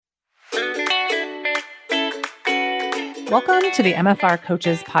Welcome to the MFR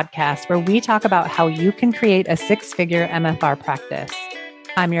Coaches podcast, where we talk about how you can create a six-figure MFR practice.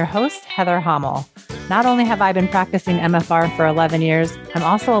 I'm your host, Heather Hommel. Not only have I been practicing MFR for 11 years, I'm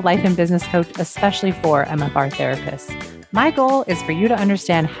also a life and business coach, especially for MFR therapists. My goal is for you to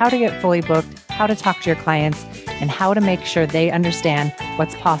understand how to get fully booked, how to talk to your clients, and how to make sure they understand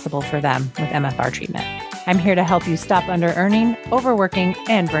what's possible for them with MFR treatment. I'm here to help you stop under-earning, overworking,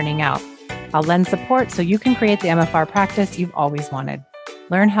 and burning out. I'll lend support so you can create the MFR practice you've always wanted.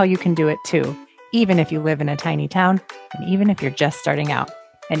 Learn how you can do it too, even if you live in a tiny town, and even if you're just starting out,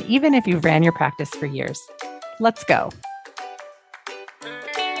 and even if you've ran your practice for years. Let's go.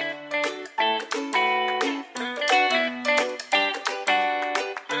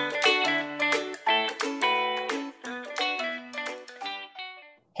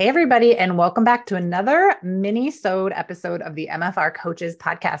 Hey, everybody, and welcome back to another Minisode episode of the MFR Coaches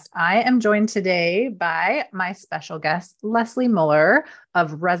podcast. I am joined today by my special guest, Leslie Mueller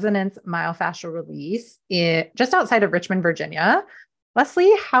of Resonance Myofascial Release just outside of Richmond, Virginia.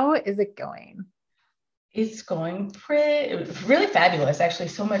 Leslie, how is it going? It's going really fabulous, actually.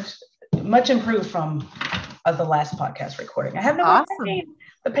 So much improved from the last podcast recording. I have no more pain.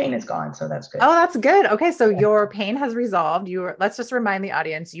 The pain is gone, so that's good. Oh, that's good. Okay, so your pain has resolved. Let's just remind the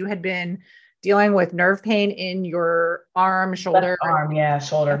audience, you had been dealing with nerve pain in your arm, shoulder. Left arm, yeah,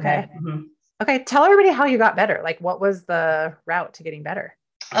 shoulder. Okay. Mm-hmm. Okay, tell everybody how you got better. Like, what was the route to getting better?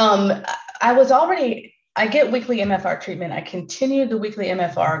 I get weekly MFR treatment. I continued the weekly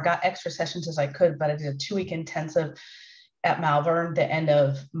MFR, got extra sessions as I could, but I did a 2-week intensive at Malvern the end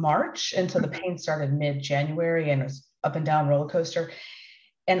of March. And so the pain started mid-January and it was up and down roller coaster.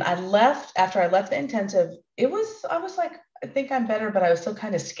 And after I left the intensive, I was like, I think I'm better, but I was still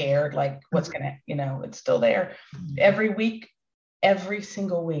kind of scared, like what's it's still there. Every week, every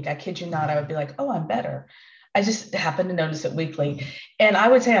single week, I kid you not, I would be like, oh, I'm better. I just happened to notice it weekly. And I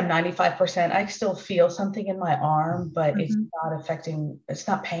would say I'm 95%. I still feel something in my arm, but it's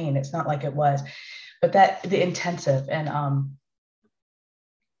not pain. It's not like it was, but the intensive and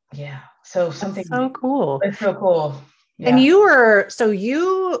so something. That's so cool. It's so cool. Yeah. And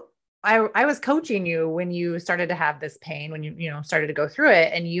I was coaching you when you started to have this pain, when you started to go through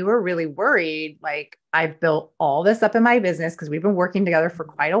it, and you were really worried. Like, I've built all this up in my business because we've been working together for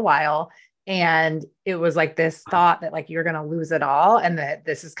quite a while. And it was like this thought that like, you're going to lose it all. And that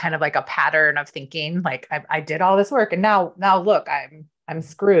this is kind of like a pattern of thinking, like I did all this work and now look, I'm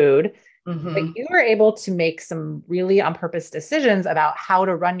screwed. Mm-hmm. But you were able to make some really on purpose decisions about how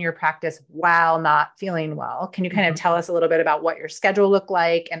to run your practice while not feeling well. Can you kind of tell us a little bit about what your schedule looked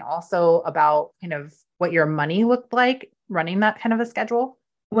like and also about kind of what your money looked like running that kind of a schedule?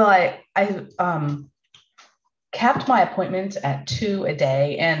 Well, I capped my appointments at 2 a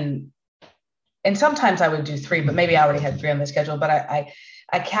day, and sometimes I would do 3, but maybe I already had 3 on the schedule, but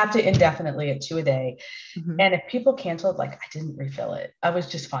I capped it indefinitely at 2 a day. Mm-hmm. And if people canceled, like, I didn't refill it. I was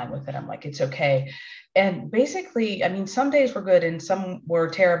just fine with it. I'm like, it's okay. And basically, I mean, some days were good and some were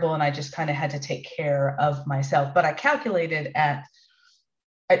terrible. And I just kind of had to take care of myself, but I calculated at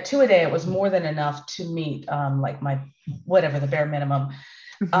 2 a day, it was more than enough to meet like my, whatever, the bare minimum.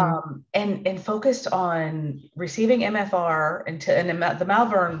 Mm-hmm. And focused on receiving MFR and the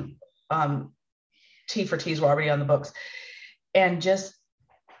Malvern T for T's were already on the books, and just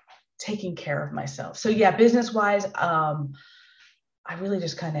taking care of myself. So yeah, business wise, I really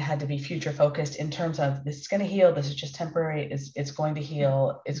just kind of had to be future focused in terms of this is going to heal. This is just temporary. It's going to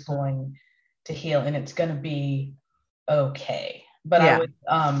heal. It's going to heal, and it's going to be okay. But yeah.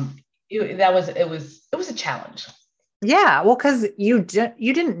 It was a challenge. Yeah. Well, cause you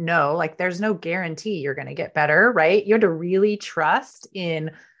didn't know, like, there's no guarantee you're going to get better, right? You had to really trust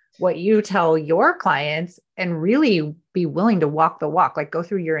in what you tell your clients and really be willing to walk the walk, like go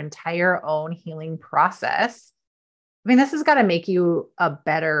through your entire own healing process. I mean, this has got to make you a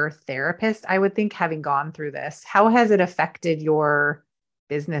better therapist, I would think, having gone through this. How has it affected your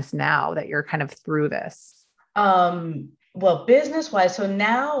business now that you're kind of through this? Well, business-wise, so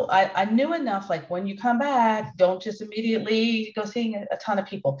now I knew enough, like when you come back, don't just immediately go seeing a ton of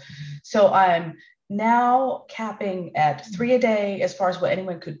people. So I'm now capping at 3 a day as far as what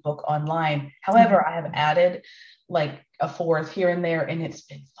anyone could book online. However, I have added like a 4th here and there, and it's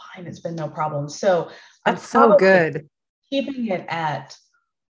been fine. It's been no problem. So that's so good. Keeping it at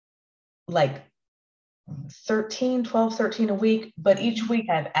like 13 a week, but each week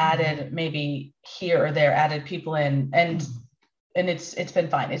I've added maybe here or there, added people in, and it's been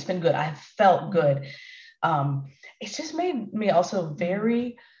fine. It's been good. I've felt good. It's just made me also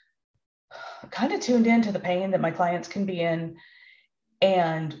very kind of tuned into the pain that my clients can be in,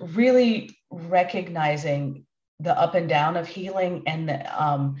 and really recognizing the up and down of healing, and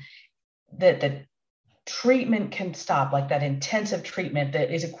the treatment can stop, like that intensive treatment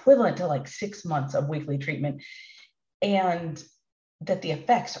that is equivalent to like 6 months of weekly treatment, and that the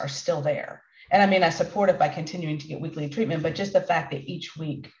effects are still there. And I mean, I support it by continuing to get weekly treatment, but just the fact that each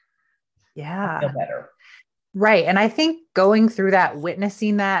week I feel better. Right. And I think going through that,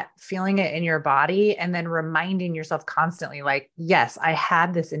 witnessing that, feeling it in your body, and then reminding yourself constantly, like, yes, I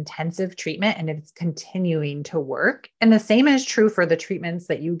had this intensive treatment and it's continuing to work. And the same is true for the treatments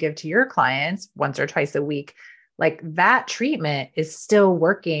that you give to your clients once or twice a week. Like that treatment is still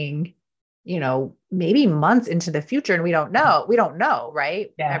working, maybe months into the future. And we don't know,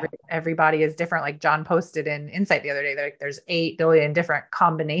 right? Yeah. Everybody is different. Like John posted in Insight the other day, like there's 8 billion different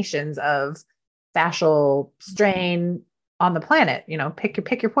combinations of fascial strain on the planet.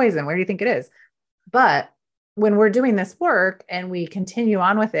 Pick your poison. Where do you think it is? But when we're doing this work and we continue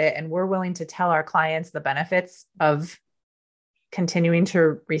on with it, and we're willing to tell our clients the benefits of continuing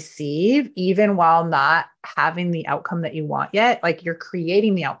to receive, even while not having the outcome that you want yet, like you're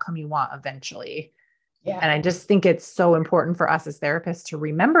creating the outcome you want eventually. Yeah. And I just think it's so important for us as therapists to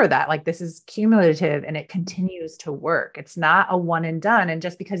remember that, like, this is cumulative and it continues to work. It's not a one and done. And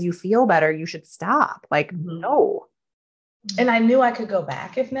just because you feel better, you should stop. Like, no. And I knew I could go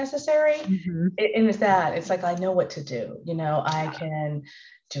back if necessary. And it's like, I know what to do. I can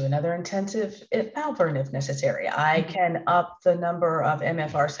do another intensive at Malvern if necessary. I can up the number of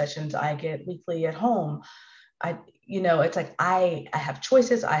MFR sessions I get weekly at home. It's like, I have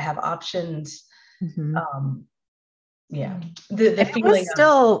choices. I have options. Yeah. The feeling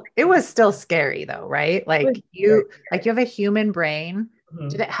it was still scary though, right? Like you have a human brain.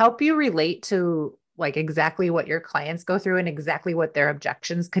 Did it help you relate to like exactly what your clients go through and exactly what their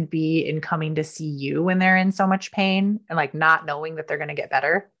objections could be in coming to see you when they're in so much pain and like not knowing that they're going to get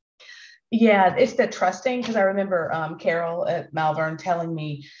better? Yeah, it's the trusting, because I remember Carol at Malvern telling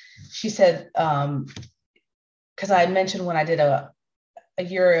me, she said, because I mentioned when I did a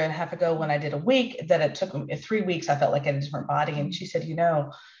year and a half ago, when I did a week, that it took 3 weeks, I felt like in a different body. And she said,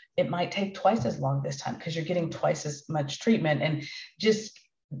 it might take twice as long this time because you're getting twice as much treatment. And just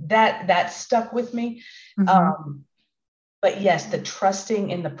that stuck with me. But yes, the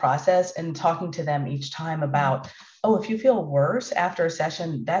trusting in the process and talking to them each time about, if you feel worse after a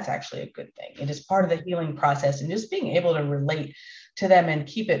session, that's actually a good thing. It is part of the healing process, and just being able to relate to them and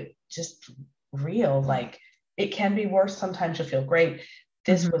keep it just real. Like, it can be worse. Sometimes you'll feel great.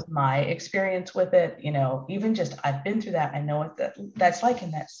 This was my experience with it. Even just, I've been through that. I know what that's like.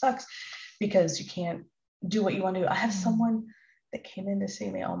 And that sucks because you can't do what you want to do. I have someone that came in to see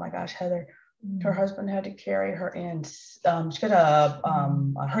me. Oh my gosh, Heather, her husband had to carry her in. She got a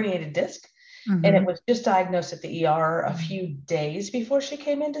herniated disc, and it was just diagnosed at the ER a few days before she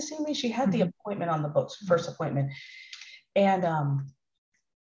came in to see me. She had the appointment on the books, first appointment. And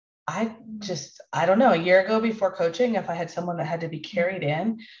I don't know, a year ago before coaching, if I had someone that had to be carried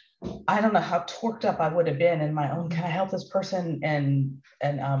in, I don't know how torqued up I would have been in my own, can I help this person? And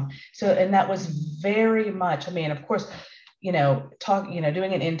that was very much, I mean, of course, doing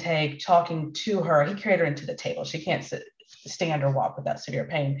an intake, talking to her. He carried her into the table. She can't stand or walk without severe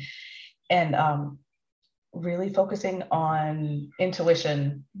pain. And really focusing on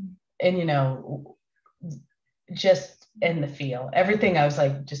intuition and, just in the feel, everything. I was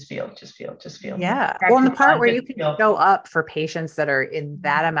like, just feel. Yeah. Well, and the part where you can show up for patients that are in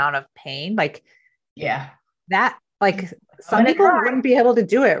that amount of pain, like, that, like, some people wouldn't be able to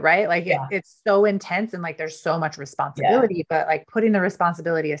do it, right? Like, it's so intense and like there's so much responsibility, but like putting the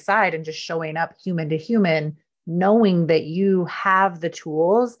responsibility aside and just showing up human to human, knowing that you have the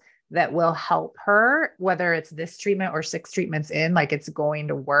tools that will help her, whether it's this treatment or 6 treatments in, like, it's going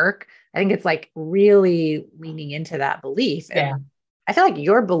to work. I think it's like really leaning into that belief. And I feel like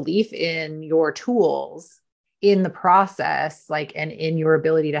your belief in your tools in the process, like, and in your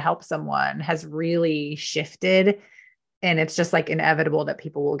ability to help someone has really shifted. And it's just like inevitable that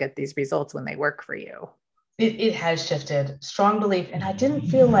people will get these results when they work for you. It has shifted, strong belief. And I didn't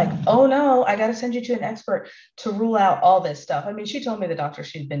feel like, oh no, I got to send you to an expert to rule out all this stuff. I mean, she told me the doctor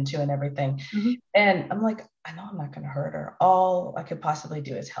she'd been to and everything. And I'm like, I know I'm not going to hurt her. All I could possibly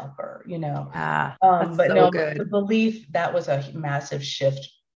do is help her, But so no, good. The belief, that was a massive shift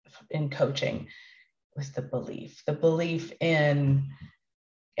in coaching, was the belief in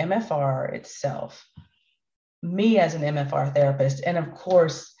MFR itself, me as an MFR therapist, and of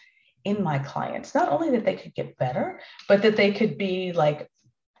course, in my clients, not only that they could get better, but that they could be like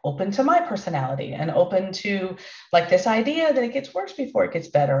open to my personality and open to like this idea that it gets worse before it gets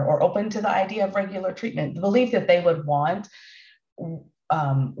better, or open to the idea of regular treatment, the belief that they would want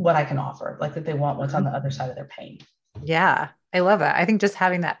what I can offer, like that they want what's on the other side of their pain. Yeah. I love it. I think just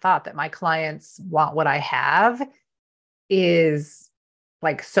having that thought that my clients want what I have is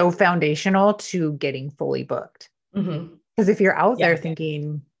like so foundational to getting fully booked. Mm-hmm. Because if you're out there Yeah.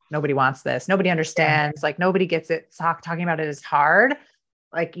 thinking nobody wants this, nobody understands, like nobody gets it, talking about it is hard,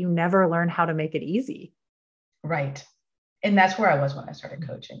 like you never learn how to make it easy. Right. And that's where I was when I started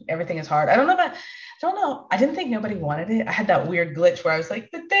coaching. Everything is hard. I don't know. I didn't think nobody wanted it. I had that weird glitch where I was like,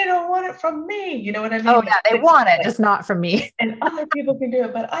 but they don't want it from me. You know what I mean? Oh yeah, they want it, just not from me. And other people can do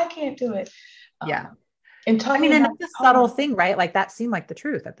it, but I can't do it. Yeah. And talking and about it's a subtle thing, right? Like that seemed like the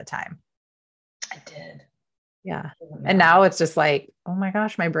truth at the time. I did. Yeah. And now it's just like, oh my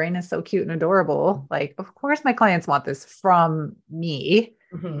gosh, my brain is so cute and adorable. Like, of course my clients want this from me.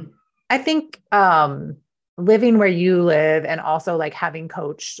 Mm-hmm. I think living where you live and also like having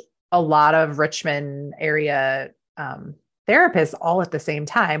coached a lot of Richmond area therapists all at the same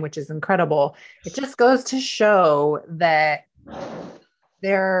time, which is incredible. It just goes to show that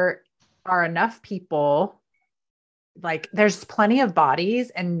there are enough people, like there's plenty of bodies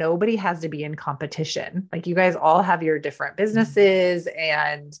and nobody has to be in competition. Like you guys all have your different businesses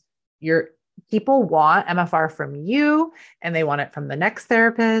and your people want MFR from you and they want it from the next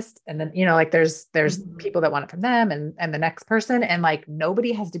therapist. And then, like there's people that want it from them and the next person. And like,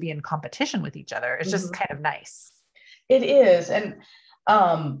 nobody has to be in competition with each other. It's just kind of nice. It is. And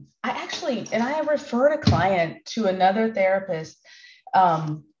I referred a client to another therapist.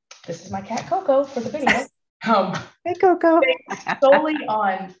 This is my cat Coco for the video. Hey, Coco. Solely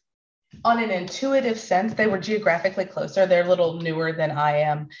on an intuitive sense. They were geographically closer. They're a little newer than I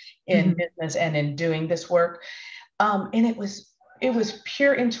am in business and in doing this work. And it was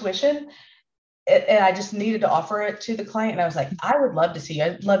pure intuition. And I just needed to offer it to the client. And I was like, I would love to see you.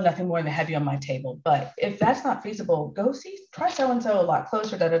 I'd love nothing more than to have you on my table. But if that's not feasible, go try so-and-so a lot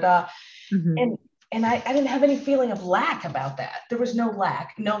closer, And I didn't have any feeling of lack about that. There was no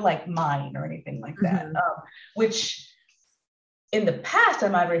lack, no like mine or anything like that, which in the past I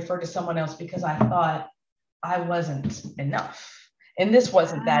might refer to someone else because I thought I wasn't enough. And this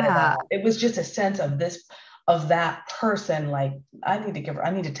wasn't that at all. It was just a sense of that person. Like I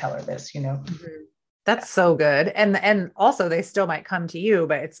need to tell her this, That's so good. And also they still might come to you,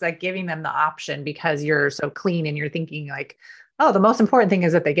 but it's like giving them the option because you're so clean and you're thinking like, oh, the most important thing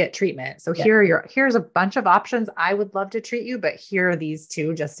is that they get treatment. So here's a bunch of options. I would love to treat you, but here are these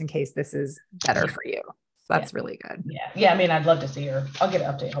two just in case this is better for you. So that's really good. Yeah. Yeah. I mean, I'd love to see her. I'll get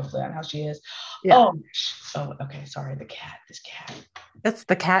an update hopefully on how she is. Yeah. Oh, okay. Sorry.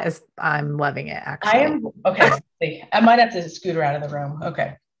 This cat. I'm loving it actually. I am. Okay. I might have to scoot her out of the room.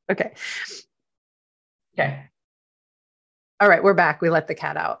 Okay. Okay. All right. We're back. We let the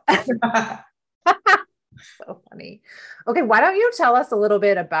cat out. So funny. Okay. Why don't you tell us a little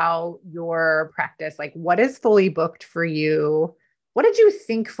bit about your practice? Like what is fully booked for you? What did you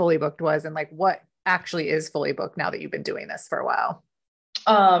think fully booked was? And like, what actually is fully booked now that you've been doing this for a while?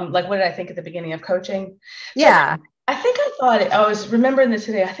 Like what did I think at the beginning of coaching? Yeah. So I think I was remembering this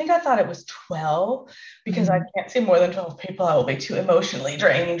today. I think I thought it was 12 because I can't see more than 12 people. I will be too emotionally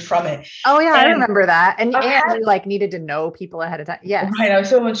drained from it. Oh yeah. I remember that. And you like needed to know people ahead of time. Yes. Right. I was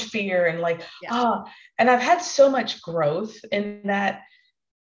so much fear and like, and I've had so much growth in that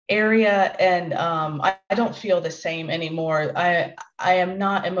area. And I don't feel the same anymore. I am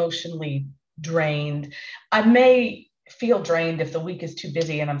not emotionally drained. I may feel drained if the week is too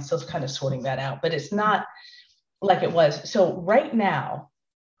busy and I'm still kind of sorting that out, but it's not like it was. So right now,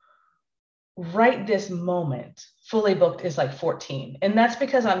 right this moment, fully booked is like 14. And that's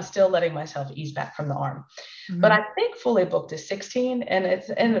because I'm still letting myself ease back from the arm. But I think fully booked is 16 and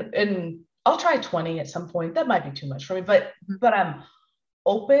and I'll try 20 at some point. That might be too much for me, but I'm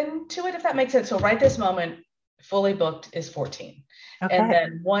open to it, if that makes sense. So right this moment, fully booked is 14. Okay. And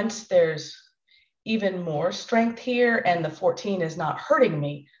then once there's even more strength here and the 14 is not hurting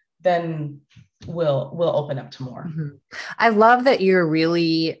me, then we'll open up to more. I love that you're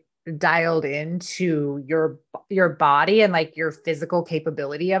really dialed into your body and like your physical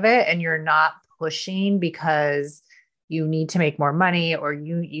capability of it. And you're not pushing because you need to make more money or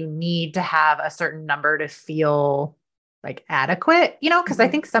you need to have a certain number to feel like adequate, because I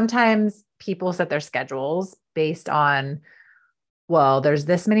think sometimes people set their schedules based on, well, there's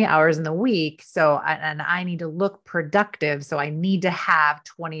this many hours in the week. So, and I need to look productive. So I need to have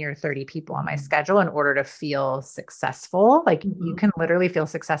 20 or 30 people on my schedule in order to feel successfal. Like you can literally feel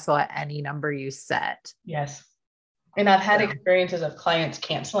successful at any number you set. Yes. And I've had experiences of clients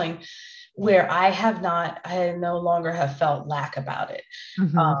canceling where I no longer have felt lack about it.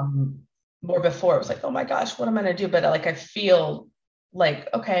 More before it was like, oh my gosh, what am I going to do? But like, I feel like,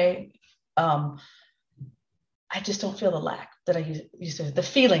 okay, I just don't feel the lack that I used to, the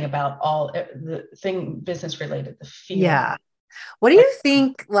feeling about all the thing business related, the feeling. Yeah. What do you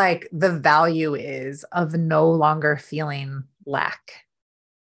think like the value is of no longer feeling lack?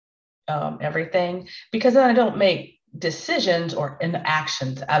 Everything, because then I don't make decisions or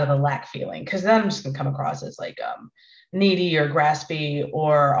actions out of the lack feeling, because then I'm just gonna come across as like needy or graspy,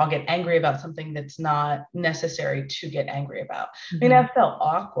 or I'll get angry about something that's not necessary to get angry about. I mean, I felt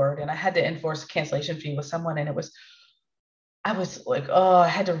awkward and I had to enforce a cancellation fee with someone, and I was like, oh, I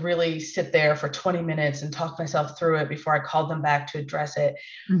had to really sit there for 20 minutes and talk myself through it before I called them back to address it.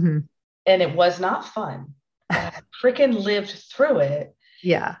 Mm-hmm. And it was not fun, but I freaking lived through it.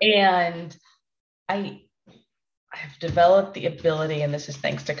 Yeah. And I have developed the ability, and this is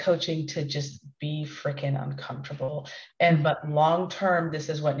thanks to coaching, to just be freaking uncomfortable. And but long term, this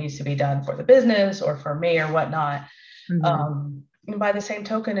is what needs to be done for the business or for me or whatnot. Mm-hmm. And by the same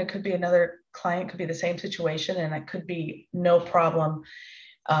token, it could be another client, could be the same situation, and it could be no problem.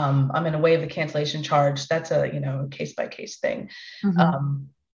 I'm going to waive the cancellation charge. That's a case by case thing. Mm-hmm.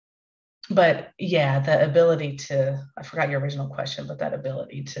 But yeah, the ability to, I forgot your original question, but that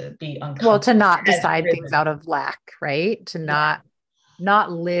ability to be Well, uncomfortable to not has decide things risen. out of lack, right? To Yeah.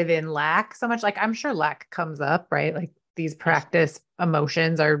 not live in lack so much. Like I'm sure lack comes up, right? Like these Yes. practice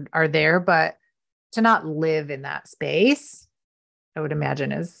emotions are there, but to not live in that space, I would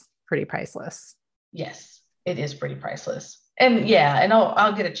imagine is pretty priceless. Yes, it is pretty priceless. And yeah, and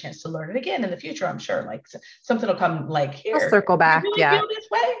I'll get a chance to learn it again in the future, I'm sure. Like something will come like, I'll here, circle you back. really Yeah. feel this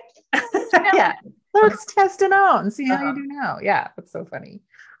way? Let's Yeah. challenge it. Okay. Let's test it out and see how you Uh-huh. do now. Yeah. That's so funny.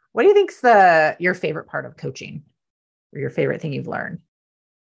 What do you think's your favorite part of coaching or your favorite thing you've learned?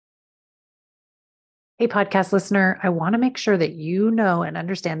 Hey, podcast listener, I want to make sure that you know and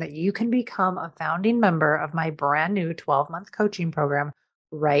understand that you can become a founding member of my brand new 12-month coaching program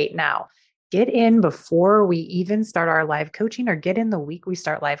right now. Get in before we even start our live coaching, or get in the week we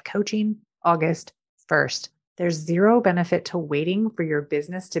start live coaching, August 1st. There's zero benefit to waiting for your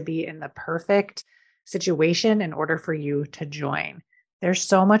business to be in the perfect situation in order for you to join. There's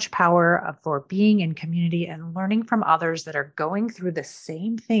so much power for being in community and learning from others that are going through the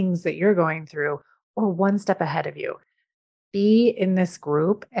same things that you're going through or one step ahead of you. Be in this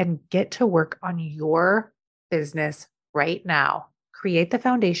group and get to work on your business right now. Create the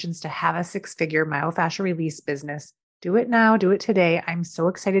foundations to have a six-figure myofascial release business. Do it now, do it today. I'm so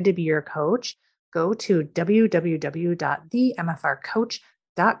excited to be your coach. Go to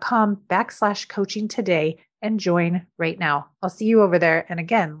www.themfrcoach.com/coaching today and join right now. I'll see you over there. And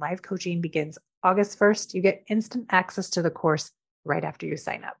again, live coaching begins August 1st. You get instant access to the course right after you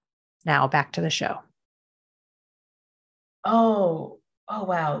sign up. Now back to the show. Oh,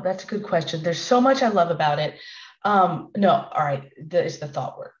 wow. That's a good question. There's so much I love about it. No, all right. It's the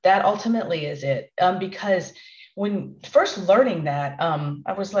thought work. That ultimately is it. Because when first learning that,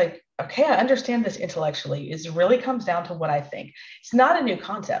 I was like, okay, I understand this intellectually. It really comes down to what I think. It's not a new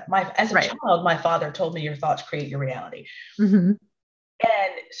concept. As a Right. child, my father told me your thoughts create your reality. Mm-hmm.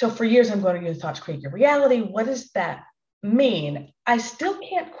 And so for years, I'm going, your thoughts create your reality. What does that mean? I still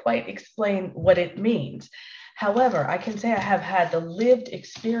can't quite explain what it means. However, I can say I have had the lived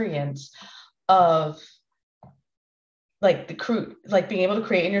experience of like like being able to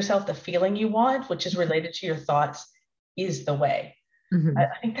create in yourself the feeling you want, which is related to your thoughts, is the way. Mm-hmm. I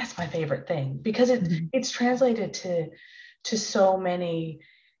think that's my favorite thing, because Mm-hmm. it's translated to so many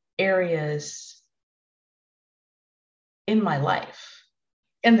areas in my life.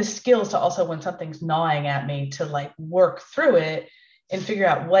 And the skills to also, when something's gnawing at me, to like work through it and figure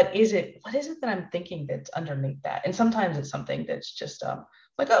out what is it that I'm thinking that's underneath that. And sometimes it's something that's just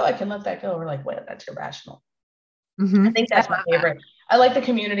like, oh, I can let that go, or like, wait, that's irrational. Mm-hmm. I think I that's my love that. favorite. I like the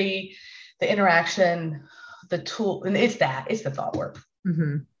community, the interaction, the tool, and it's the thought work.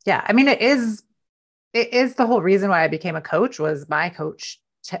 Mm-hmm. Yeah. I mean, it is the whole reason why I became a coach was my coach,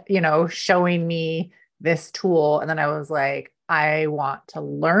 showing me this tool. And then I was like, I want to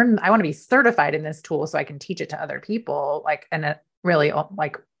learn, I want to be certified in this tool so I can teach it to other people. Like, and it really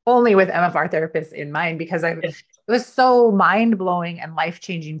like only with MFR therapists in mind, because it was so mind blowing and life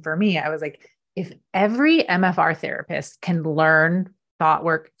changing for me. I was like, if every MFR therapist can learn thought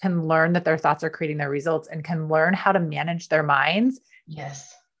work, can learn that their thoughts are creating their results, and can learn how to manage their minds,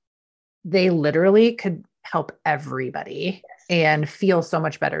 Yes. they literally could help everybody and feel so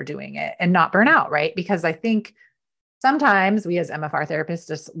much better doing it and not burn out, right? Because I think sometimes we as MFR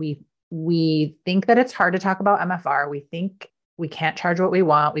therapists we think that it's hard to talk about MFR. We think we can't charge what we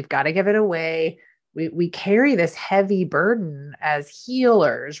want. We've got to give it away. we carry this heavy burden as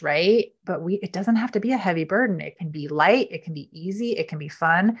healers, right? But it doesn't have to be a heavy burden. It can be light, it can be easy, it can be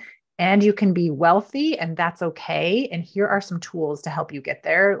fun, and you can be wealthy, and that's okay. And here are some tools to help you get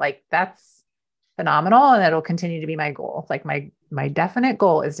there. Like that's phenomenal. And it'll continue to be my goal. Like my definite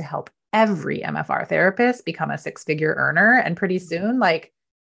goal is to help every MFR therapist become a six-figure earner. And pretty soon, like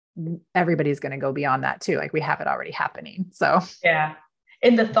everybody's going to go beyond that too. Like we have it already happening. So yeah.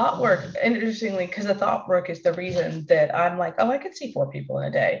 And the thought work, interestingly, because the thought work is the reason that I'm like, oh, I could see 4 people in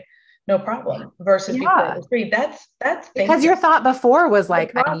a day, no problem. Versus before it was 3. That's because your thought before was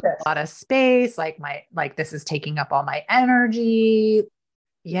like, I need process. a lot of space. Like this is taking up all my energy.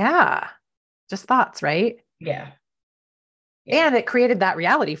 Yeah. Just thoughts, right? Yeah. And it created that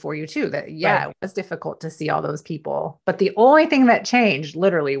reality for you too, that Right. it was difficult to see all those people. But the only thing that changed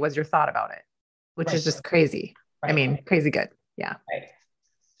literally was your thought about it, which is just crazy. I mean, crazy good. Yeah. Right.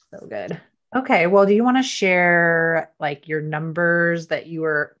 So good. Okay. Well, do you want to share like your numbers that you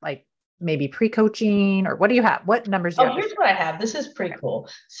were like maybe pre-coaching, or what do you have? What numbers do you have? Here's what I have. This is pretty cool.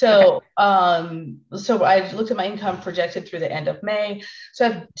 So, so I looked at my income projected through the end of May.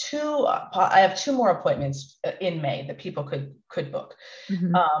 So I have 2 more appointments in May that people could book.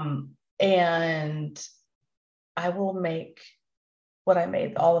 Mm-hmm. And I will make what I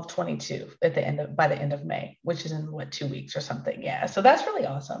made all of 22 by the end of May, which is in 2 weeks or something. Yeah. So that's really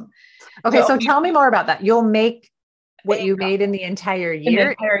awesome. Okay. So tell me more about that. You'll make what you made in the entire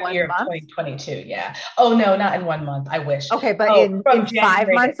year in 1 year month? of 2022. Yeah. Oh no, not in 1 month. I wish. Okay, but in 5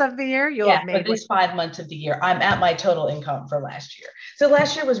 months of the year, you'll have made at least 5 months of the year. I'm at my total income for last year. So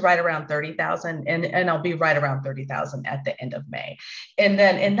last year was right around 30,000, and I'll be right around 30,000 at the end of May. And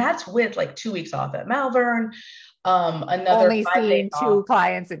that's with like 2 weeks off at Malvern, another only 5 days seeing 2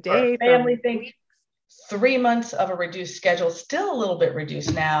 clients a day, family thing. 3 months of a reduced schedule, still a little bit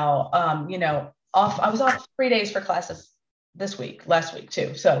reduced now. I was off 3 days for classes last week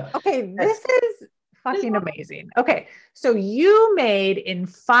too. So okay, this is fucking amazing. Okay, so you made in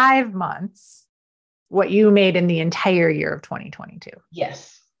 5 months what you made in the entire year of 2022.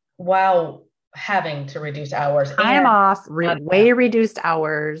 Yes, while having to reduce hours. Time off, way reduced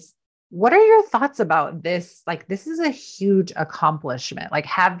hours. What are your thoughts about this? Like, this is a huge accomplishment. Like,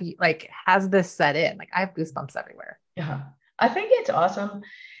 has this set in? Like, I have goosebumps everywhere. Yeah, I think it's awesome.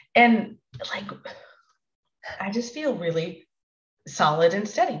 And like, I just feel really solid and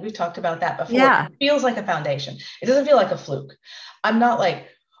steady. We've talked about that before. Yeah. It feels like a foundation. It doesn't feel like a fluke. I'm not like,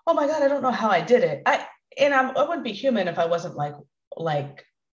 oh my God, I don't know how I did it. I wouldn't be human if I wasn't like,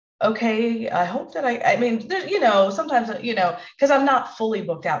 okay, I hope that I mean, sometimes, because I'm not fully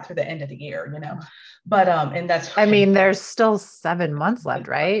booked out through the end of the year, but, and that's, I mean, there's still 7 months left,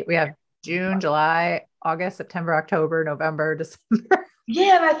 right? We have June, July, August, September, October, November, December.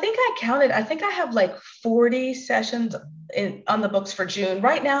 Yeah. And I think I have like 40 sessions on the books for June.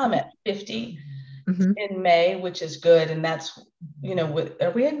 Right now I'm at 50 in May, which is good. And that's,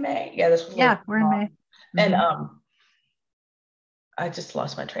 are we in May? Yeah, we're in May. And, I just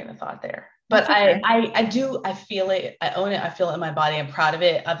lost my train of thought there, but I feel it. I own it. I feel it in my body. I'm proud of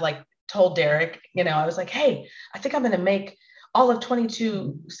it. I've like told Derek, I was like, hey, I think I'm going to make all of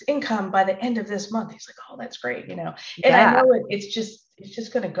 22's income by the end of this month. He's like, oh, that's great. And I know it's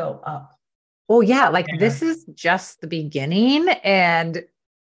just going to go up. Well, yeah, like this is just the beginning. And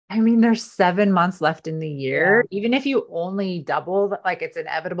I mean, there's 7 months left in the year. Yeah. Even if you only double, like it's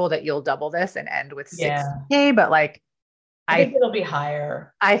inevitable that you'll double this and end with 6K, but like, I think it'll be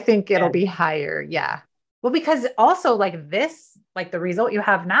higher. I think it'll be higher. Yeah. Well, because also like this, like the result you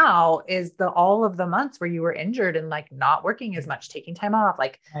have now is all of the months where you were injured and like not working as much, taking time off.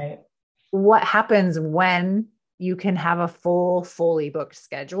 Like what happens when you can have a fully booked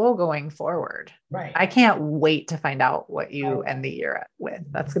schedule going forward? Right. I can't wait to find out what you end the year with.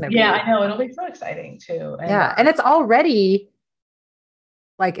 That's going to be. Yeah, I know. It'll be so exciting too. And, and it's already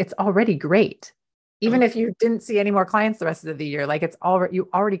great. Even if you didn't see any more clients the rest of the year, like you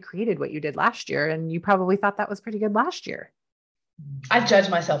already created what you did last year, and you probably thought that was pretty good last year. I judged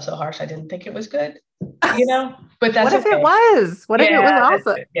myself so harsh. I didn't think it was good, but that's what if it was? What if it was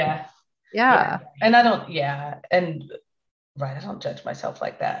awesome? Yeah. And I don't, I don't judge myself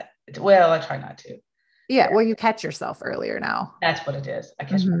like that. Well, I try not to. Yeah. Well, you catch yourself earlier now. That's what it is. I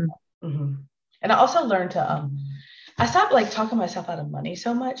catch myself. And I also learned to, I stopped like talking myself out of money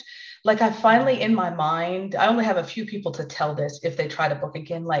so much. Like I finally in my mind, I only have a few people to tell this if they try to book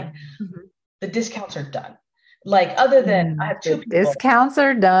again, like the discounts are done. Like other than I have 2 people. Discounts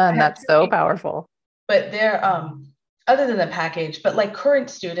are done. That's so powerful. But they're other than the package, but like current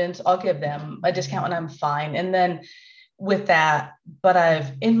students, I'll give them a discount and I'm fine. And then with that, but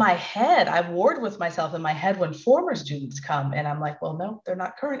in my head, I've warred with myself in my head when former students come and I'm like, well, no, they're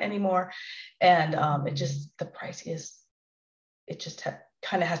not current anymore. And the price is, it just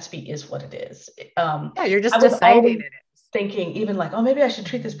kind of has to be, is what it is. Yeah, you're just I was deciding always it is. thinking even like, oh, maybe I should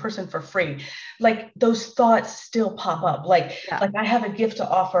treat this person for free. Like those thoughts still pop up. Like I have a gift to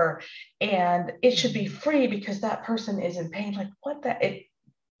offer and it should be free because that person is in pain. Like it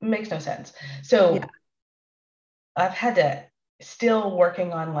makes no sense. So I've had to still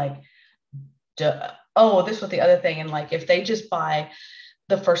working on like, this was the other thing. And like, if they just buy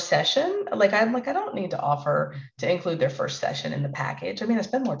the first session, like I don't need to offer to include their first session in the package. I mean, I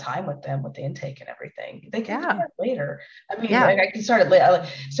spend more time with them with the intake and everything. They can do that later. I mean, I can start it later.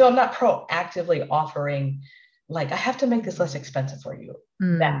 So I'm not proactively offering, like, I have to make this less expensive for you.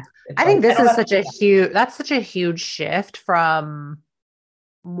 I think this is such a huge shift from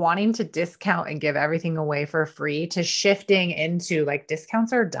wanting to discount and give everything away for free to shifting into like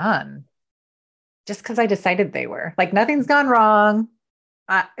discounts are done just because I decided they were. Like nothing's gone wrong.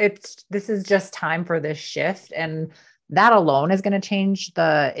 This is just time for this shift. And that alone is going to change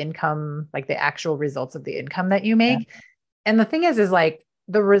the income, like the actual results of the income that you make. Yeah. And the thing is like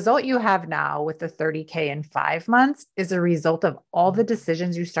the result you have now with the 30K in 5 months is a result of all the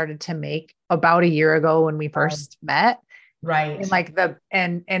decisions you started to make about a year ago when we first met. Right. And like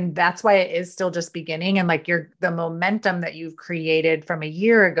and that's why it is still just beginning. And like the momentum that you've created from a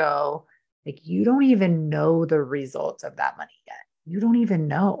year ago, like you don't even know the results of that money yet. You don't even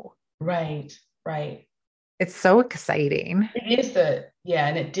know. Right. Right. It's so exciting. It is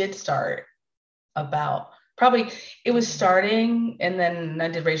and it did start about it was starting, and then I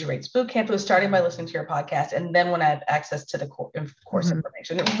did Raise Your Rates boot camp. It was starting by listening to your podcast. And then when I had access to the course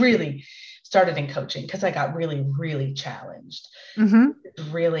information, it really started in coaching because I got really, really challenged. It's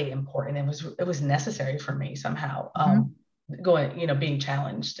really important. It was necessary for me somehow, being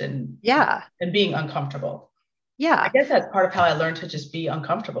challenged and being uncomfortable. Yeah. I guess that's part of how I learned to just be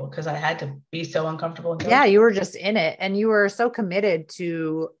uncomfortable because I had to be so uncomfortable. Yeah. You were just in it and you were so committed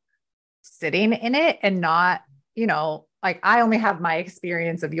to sitting in it and not, like I only have my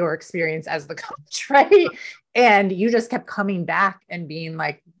experience of your experience as the coach, right? And you just kept coming back and being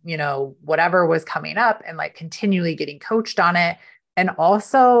like, whatever was coming up and like continually getting coached on it. And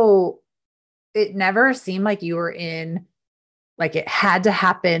also it never seemed like you were in, like it had to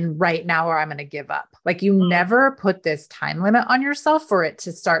happen right now or I'm going to give up. Like you never put this time limit on yourself for it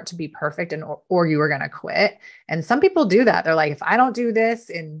to start to be perfect or you were going to quit. And some people do that. They're like, if I don't do this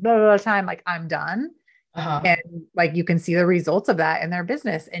in blah, blah, blah time, like I'm done. And like, you can see the results of that in their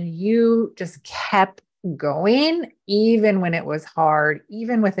business. And you just kept going, even when it was hard,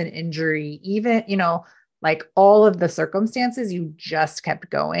 even with an injury, even, like all of the circumstances, you just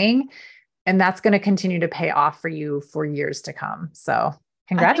kept going. And that's going to continue to pay off for you for years to come. So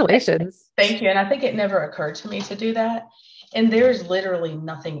congratulations. Thank you. And I think it never occurred to me to do that. And there's literally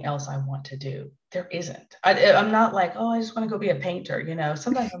nothing else I want to do. There isn't. I'm not like, oh, I just want to go be a painter.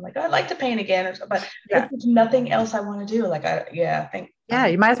 Sometimes I'm like, I'd like to paint again. But there's nothing else I want to do. Like, I think. Yeah,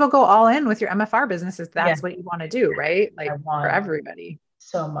 you might as well go all in with your MFR business if that's what you want to do, right? Like for everybody.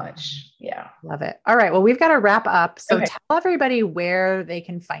 So much. Yeah. Love it. All right. Well, we've got to wrap up. So tell everybody where they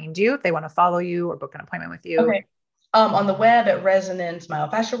can find you if they want to follow you or book an appointment with you. Okay. On the web at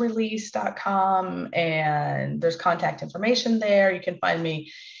resonance.myofascialrelease.com, and there's contact information there. You can find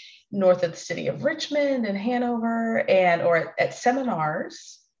me north of the city of Richmond and Hanover or at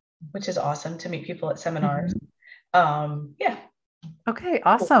seminars, which is awesome to meet people at seminars. Okay,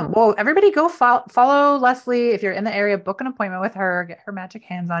 awesome. Well, everybody go follow Leslie. If you're in the area, book an appointment with her, get her magic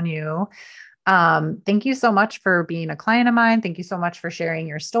hands on you. Thank you so much for being a client of mine. Thank you so much for sharing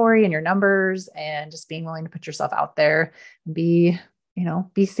your story and your numbers and just being willing to put yourself out there and be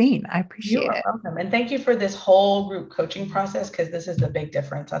seen. I appreciate it. You're welcome. And thank you for this whole group coaching process, because this is the big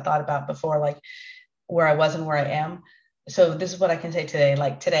difference I thought about before, like where I was and where I am. So this is what I can say today.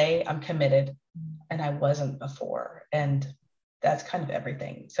 Like today I'm committed and I wasn't before. And that's kind of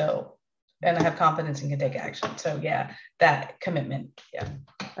everything. So, and I have confidence and can take action. So that commitment. Yeah.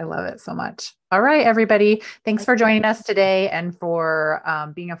 I love it so much. All right, everybody. Thanks for joining us today and for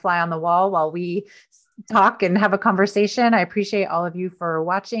being a fly on the wall while we talk and have a conversation. I appreciate all of you for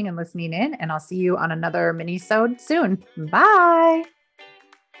watching and listening in, and I'll see you on another Minisode soon. Bye.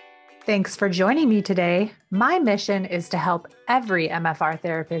 Thanks for joining me today. My mission is to help every MFR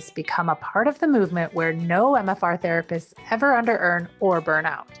therapist become a part of the movement where no MFR therapists ever under-earn or burn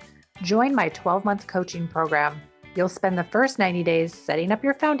out. Join my 12-month coaching program. You'll spend the first 90 days setting up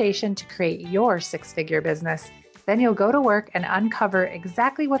your foundation to create your six-figure business. Then you'll go to work and uncover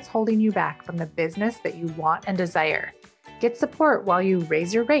exactly what's holding you back from the business that you want and desire. Get support while you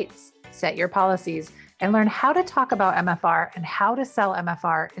raise your rates, set your policies, and learn how to talk about MFR and how to sell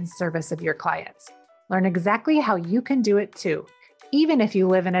MFR in service of your clients. Learn exactly how you can do it too, even if you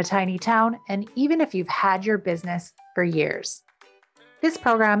live in a tiny town and even if you've had your business for years. This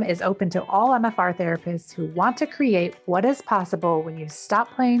program is open to all MFR therapists who want to create what is possible when you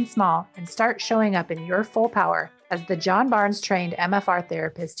stop playing small and start showing up in your full power as the John Barnes trained MFR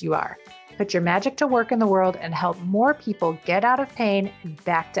therapist you are. Put your magic to work in the world and help more people get out of pain and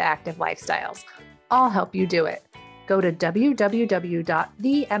back to active lifestyles. I'll help you do it. Go to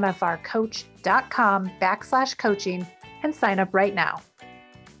www.themfrcoach.com/coaching and sign up right now.